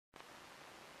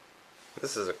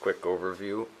This is a quick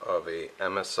overview of a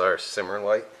MSR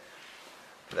Simmerlite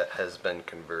that has been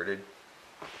converted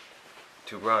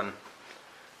to run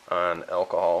on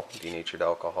alcohol, denatured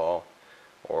alcohol,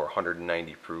 or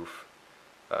 190 proof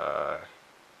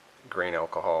grain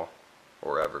alcohol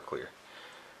or everclear.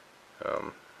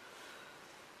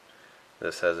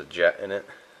 This has a jet in it.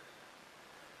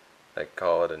 I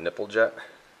call it a nipple jet.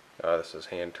 This is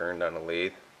hand turned on a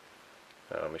lathe,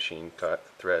 machine cut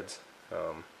threads.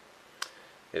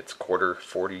 It's quarter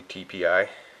 40 TPI,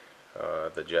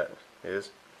 the jet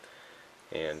is,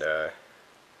 and I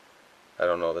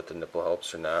don't know that the nipple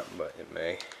helps or not, but it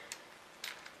may.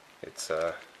 It's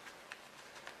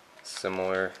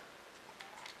similar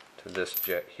to this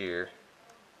jet here.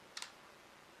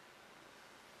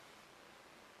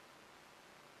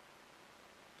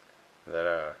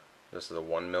 This is a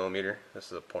 1 millimeter.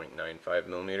 This is a 0.95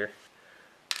 millimeter.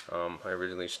 I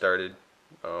originally started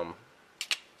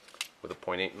with a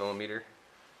 0.8 millimeter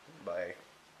by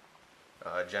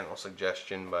general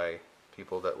suggestion by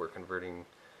people that were converting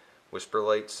whisper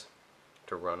lights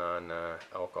to run on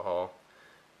alcohol.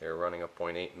 They were running a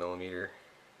 0.8 millimeter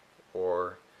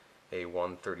or a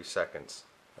 1/32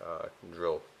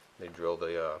 drill. They drill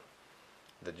the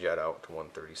jet out to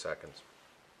 1/32,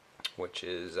 which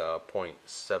is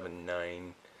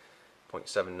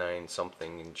 0.79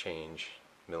 something and change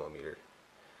millimeter.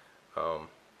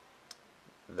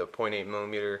 The 0.8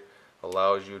 millimeter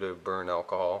allows you to burn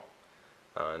alcohol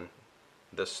on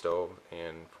this stove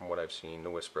and, from what I've seen, the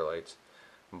whisper lights,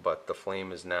 but the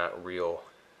flame is not real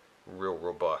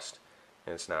robust,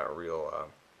 and it's not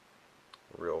real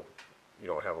you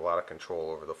don't have a lot of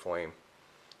control over the flame,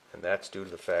 and that's due to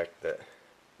the fact that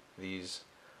these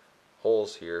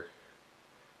holes here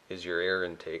is your air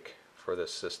intake for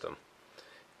this system,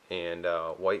 and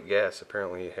white gas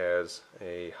apparently has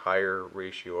a higher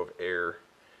ratio of air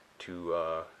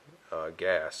to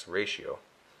gas ratio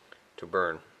to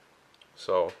burn.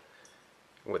 So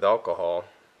with alcohol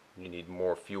you need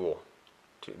more fuel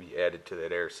to be added to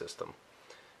that air system.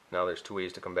 Now there's two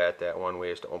ways to combat that. One way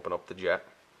is to open up the jet,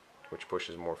 which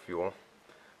pushes more fuel,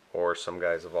 or some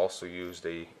guys have also used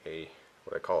a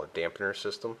what I call a dampener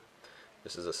system.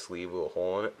 This is a sleeve with a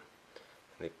hole in it,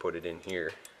 and they put it in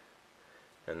here,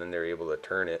 and then they're able to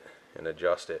turn it and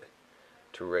adjust it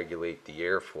to regulate the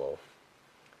airflow.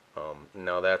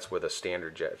 Now that's with a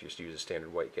standard jet. If you use a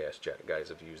standard white gas jet, guys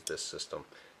have used this system,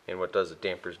 and what it does, it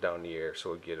dampers down the air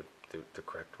so it get the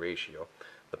correct ratio.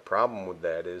 The problem with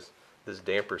that is this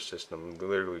damper system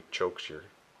literally chokes your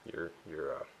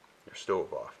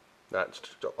stove off. Not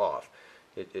off.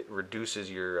 It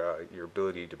reduces your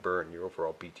ability to burn, your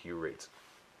overall BTU rates.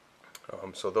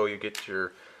 So though you get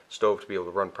your stove to be able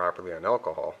to run properly on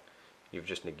alcohol, you've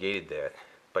just negated that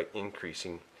by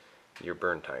increasing your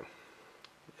burn time.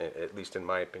 At least in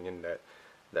my opinion,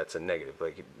 that's a negative.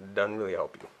 Like, it doesn't really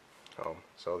help you.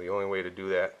 So the only way to do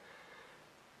that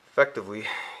effectively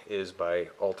is by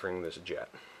altering this jet.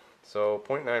 So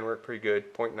 0.9 worked pretty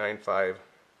good. 0.95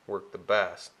 worked the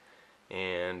best,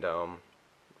 and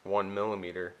 1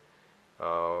 millimeter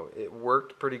it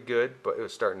worked pretty good, but it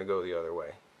was starting to go the other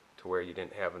way to where you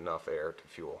didn't have enough air to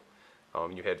fuel.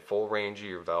 You had full range of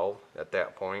your valve at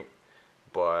that point,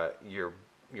 but your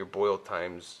boil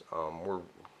times were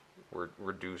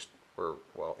reduced, or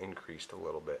well, increased a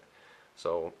little bit.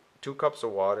 So 2 cups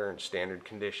of water in standard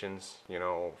conditions,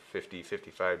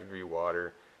 50-55 degree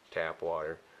water, tap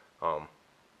water,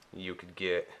 you could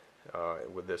get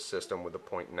with this system with the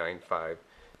 0.95,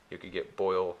 you could get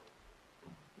 2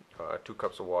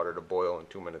 cups of water to boil in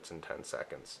 2 minutes and 10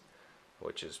 seconds,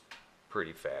 which is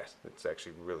pretty fast. It's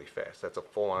actually really fast. That's a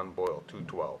full-on boil,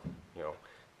 212,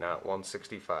 not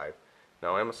 165.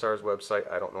 Now MSR's website,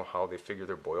 I don't know how they figure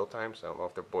their boil times. I don't know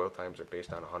if their boil times are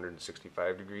based on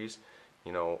 165 degrees. A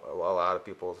lot of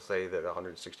people say that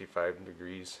 165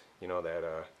 degrees,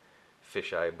 that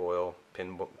fisheye boil,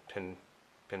 pin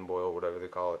boil, whatever they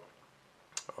call it,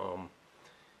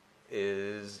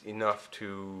 is enough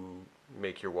to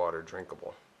make your water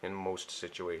drinkable in most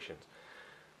situations.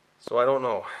 So I don't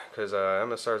know, because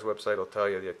MSR's website will tell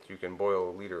you that you can boil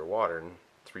a liter of water in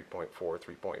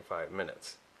 3.5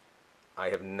 minutes. I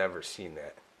have never seen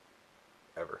that,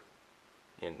 ever,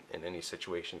 in any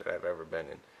situation that I've ever been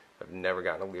in. I've never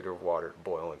gotten a liter of water to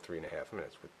boil in 3.5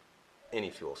 minutes with any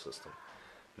fuel system.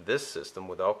 This system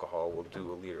with alcohol will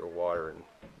do a liter of water in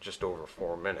just over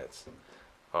 4 minutes.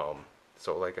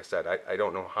 So like I said, I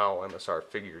don't know how MSR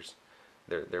figures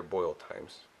their boil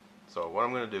times. So what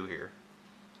I'm going to do here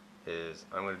is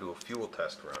I'm going to do a fuel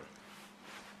test run.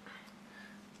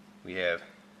 We have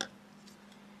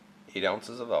 8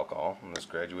 ounces of alcohol in this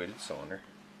graduated cylinder.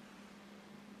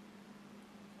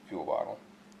 fuel bottle.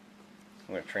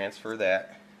 I'm going to transfer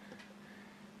that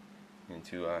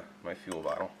into my fuel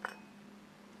bottle.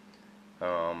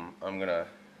 I'm going to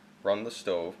run the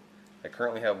stove. I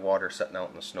currently have water sitting out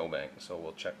in the snowbank, so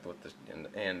we'll check with the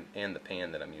and the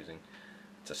pan that I'm using.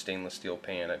 It's a stainless steel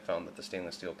pan. I found that the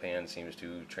stainless steel pan seems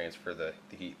to transfer the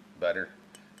heat better.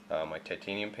 My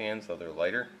titanium pans, though they're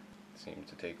lighter, seem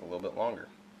to take a little bit longer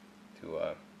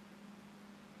to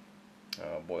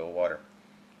boil water.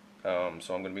 So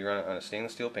I'm going to be running on a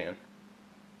stainless steel pan.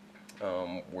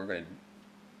 We're going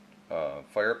to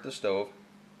fire up the stove.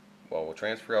 Well, we'll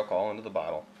transfer alcohol into the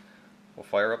bottle. We'll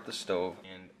fire up the stove,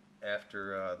 and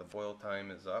after the boil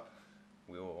time is up,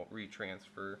 we will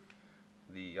retransfer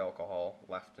the alcohol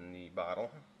left in the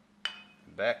bottle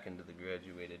back into the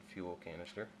graduated fuel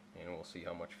canister, and we'll see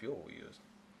how much fuel we used.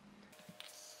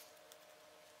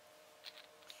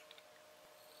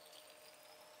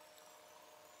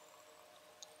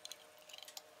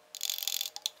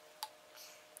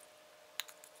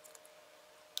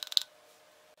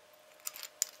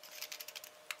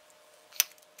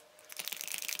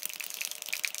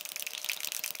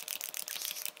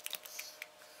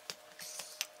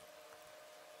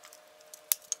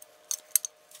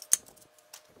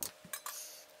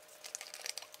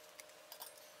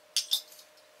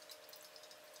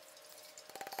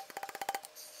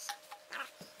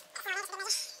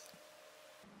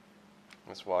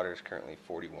 This water is currently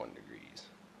 41 degrees,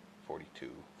 42,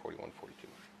 41, 42.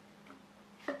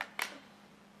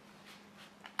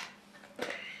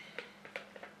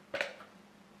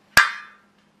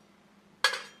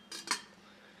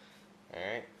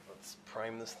 Alright, let's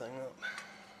prime this thing up.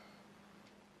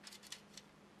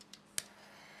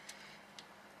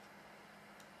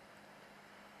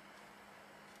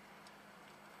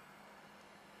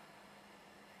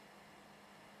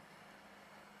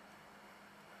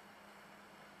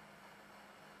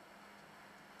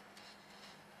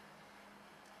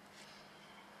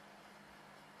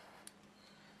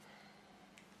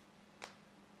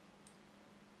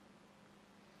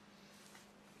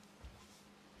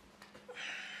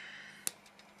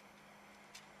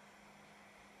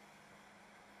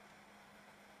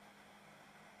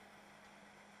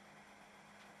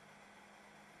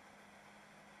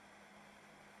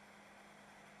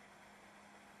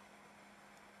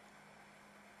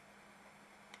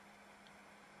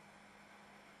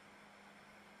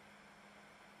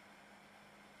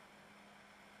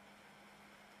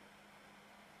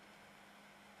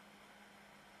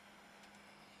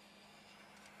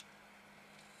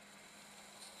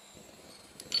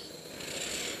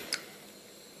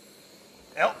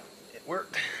 Well, it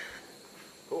worked.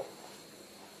 Cool.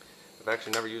 I've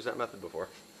actually never used that method before.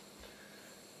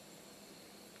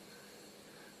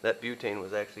 That butane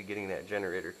was actually getting that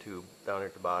generator tube down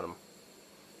at the bottom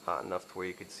hot enough to where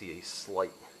you could see a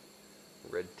slight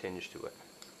red tinge to it.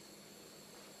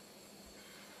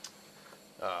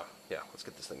 Yeah, let's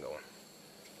get this thing going.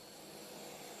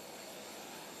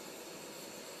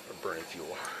 We're burning fuel.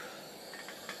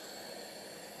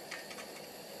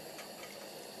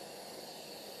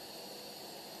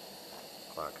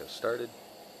 Clock has started.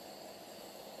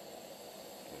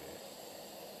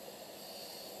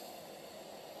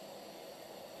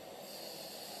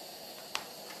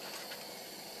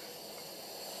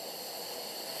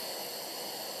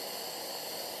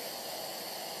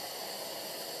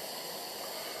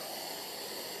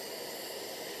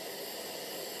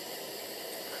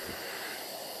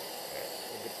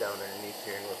 We'll get down underneath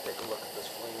here and we'll take a look at this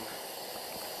flame.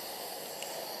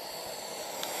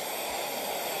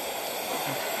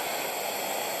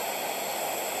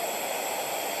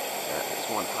 That is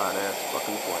one hot ass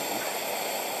fucking flame.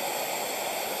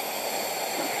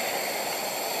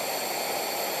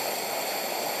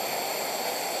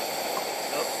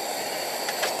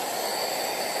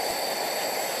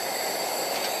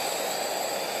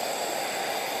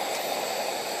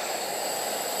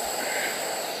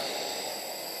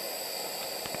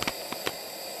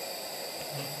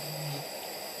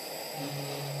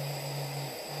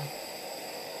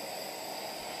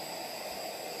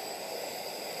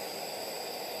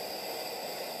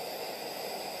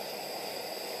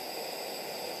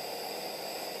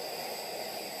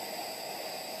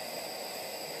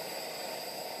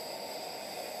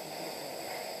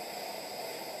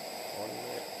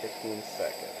 Minute, 15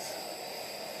 seconds.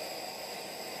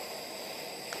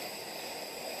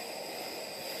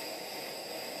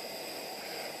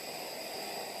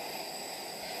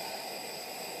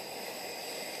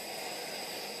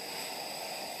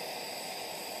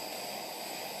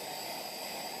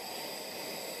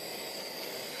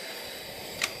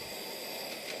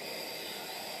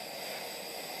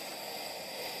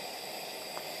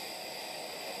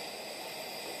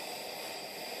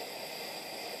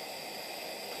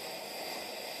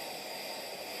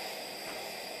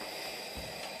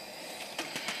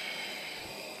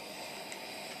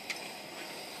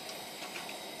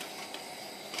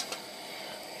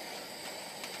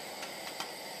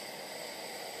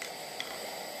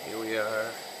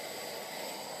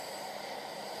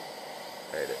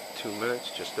 2 minutes,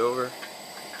 just over.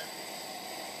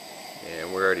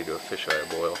 And we're ready to a fish eye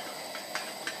boil.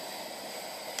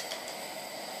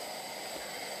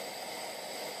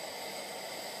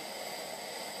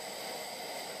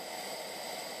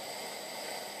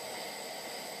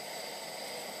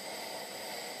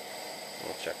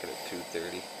 We'll check it at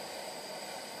 230.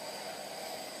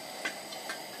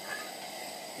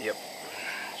 Yep,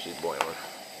 she's boiling.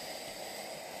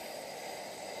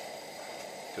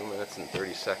 2 minutes and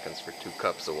 30 seconds for 2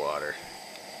 cups of water.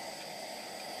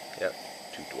 Yep,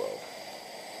 212.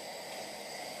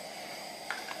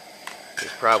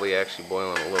 It's probably actually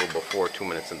boiling a little before 2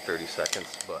 minutes and 30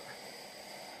 seconds, but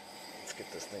let's get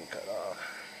this thing cut off.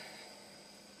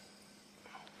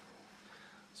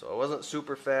 So I wasn't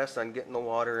super fast on getting the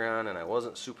water on, and I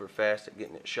wasn't super fast at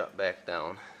getting it shut back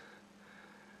down.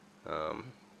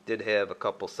 Did have a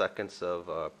couple seconds of,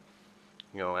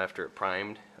 after it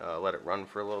primed, let it run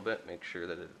for a little bit, make sure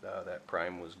that that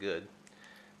prime was good,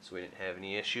 so we didn't have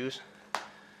any issues.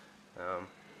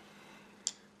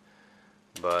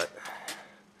 But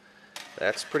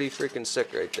that's pretty freaking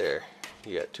sick right there.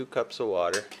 You got 2 cups of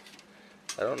water.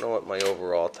 I don't know what my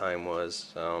overall time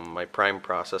was. My prime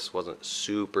process wasn't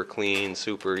super clean,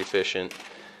 super efficient.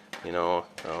 I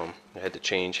had to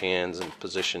change hands and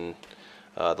position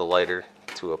the lighter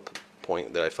to a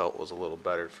point that I felt was a little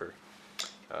better for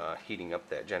heating up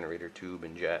that generator tube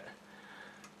and jet.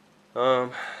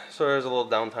 So there's a little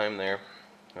downtime there.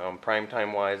 Prime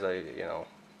time wise,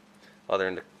 other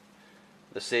than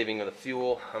the saving of the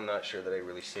fuel, I'm not sure that I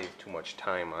really saved too much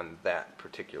time on that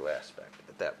particular aspect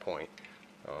at that point.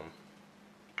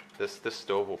 This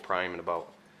stove will prime in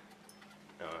about,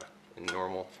 in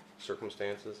normal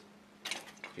circumstances,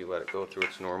 if you let it go through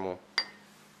its normal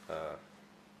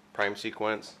prime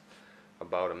sequence,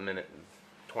 about 1 minute and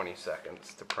 20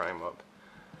 seconds to prime up.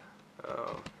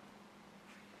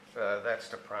 That's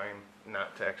to prime,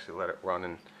 not to actually let it run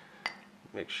and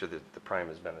make sure that the prime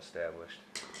has been established.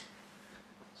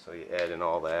 So you add in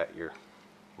all that, you're,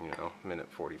 minute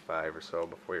 45 or so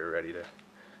before you're ready to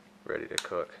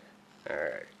cook. All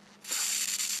right.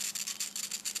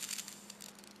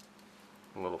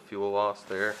 A little fuel loss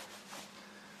there.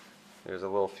 There's a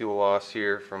little fuel loss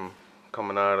here from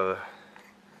coming out of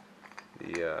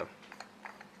the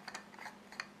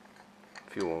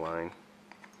fuel line.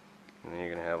 And then you're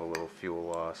going to have a little fuel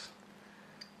loss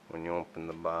when you open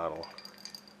the bottle.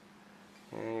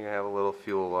 And you're going to have a little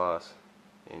fuel loss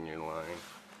in your line.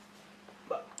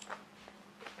 But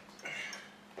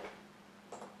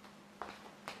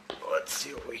let's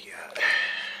see what we got.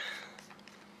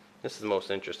 This is the most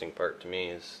interesting part to me,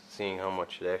 is seeing how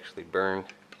much it actually burned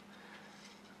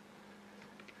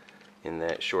in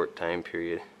that short time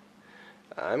period.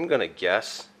 I'm gonna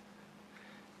guess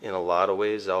in a lot of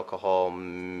ways alcohol,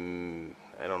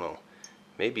 I don't know,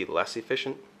 maybe less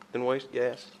efficient than waste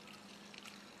gas,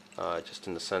 just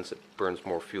in the sense it burns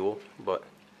more fuel, but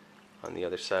on the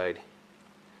other side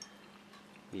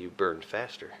you burn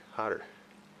faster, hotter.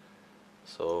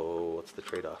 So what's the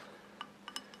trade-off?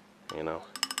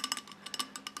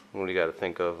 What do you got to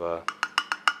think of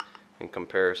in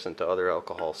comparison to other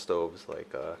alcohol stoves,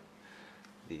 like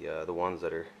the ones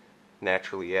that are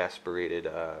naturally aspirated,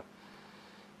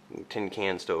 tin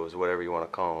can stoves, whatever you want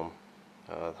to call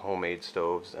them, homemade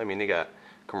stoves. I mean, they got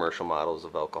commercial models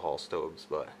of alcohol stoves,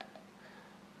 but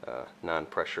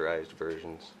non-pressurized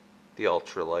versions. The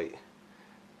ultralight.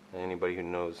 Anybody who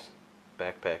knows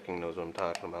backpacking knows what I'm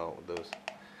talking about with those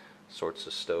sorts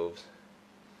of stoves.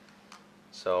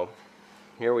 So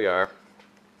here we are.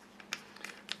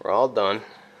 We're all done,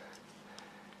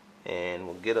 and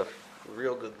we'll get a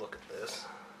real good look at this.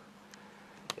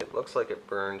 It looks like it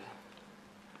burned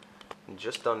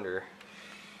just under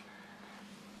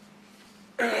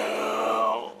I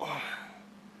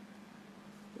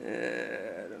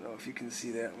don't know if you can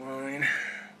see that line.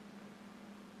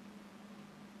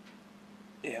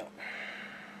 Yeah,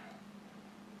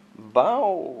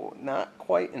 about not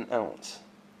quite an ounce.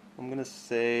 I'm gonna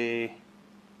say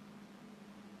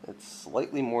it's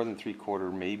slightly more than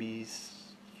 3/4, maybe.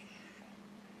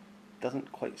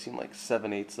 Doesn't quite seem like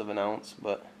 7/8 of an ounce,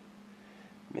 but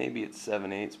maybe it's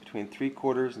 7/8, between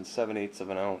 3/4 and 7/8 of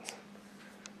an ounce.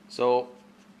 So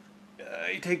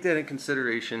you take that in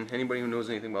consideration. Anybody who knows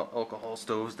anything about alcohol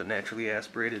stoves, the naturally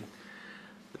aspirated,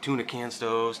 the tuna can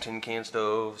stoves, tin can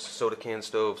stoves, soda can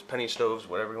stoves, penny stoves,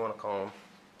 whatever you want to call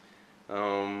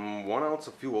them, 1 ounce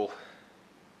of fuel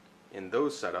in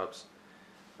those setups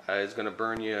is going to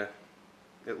burn you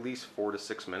at least 4 to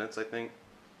 6 minutes, I think,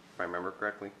 if I remember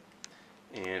correctly.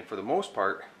 And for the most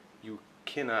part, you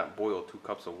cannot boil 2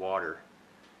 cups of water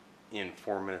in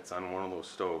 4 minutes on one of those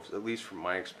stoves, at least from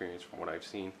my experience, from what I've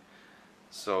seen.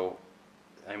 So,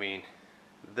 I mean,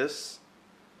 this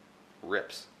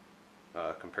rips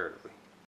comparatively.